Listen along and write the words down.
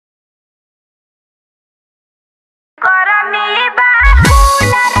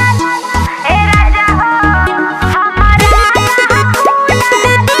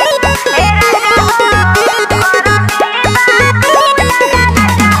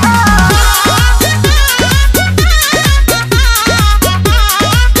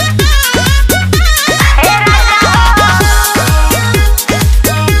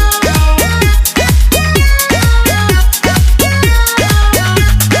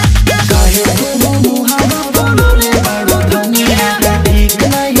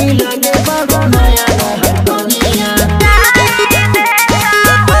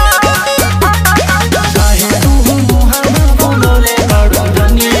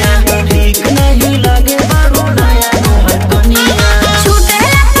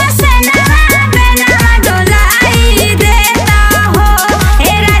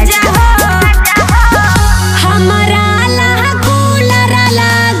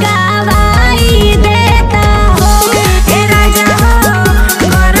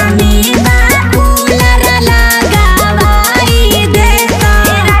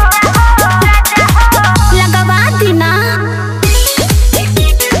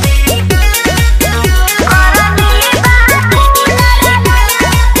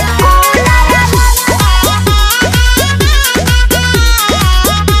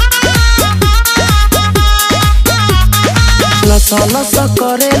लस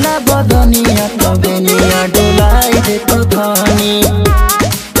करेला बदनिया कबेनिया डोलाई दे तो खानी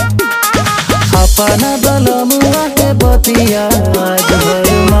अपना बलमुआ के बतिया आज भर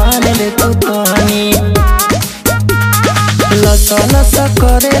मान ले तो कहानी। लस लस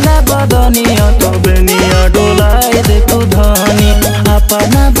करेला बदनिया कबेनिया डोलाई दे तो धानी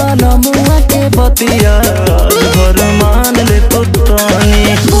अपना बलमुआ के बतिया आज भर मान ले तो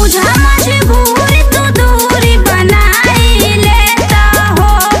कहानी। बुझा मजबूरी तो दूरी बनाई लेता हो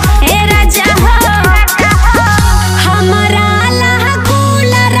ए राजा हो हमरा ला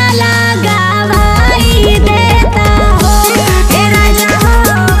कूलर लगावाई देता हो ए राजा हो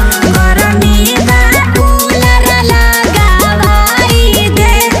गरमी बा कूलर लगावाई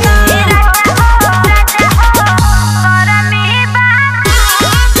देता हो गरमी बा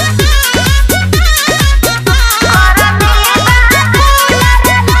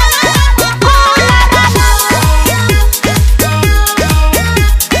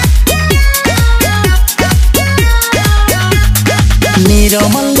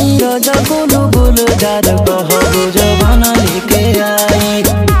निरमल नीरज गुलु गुलु जार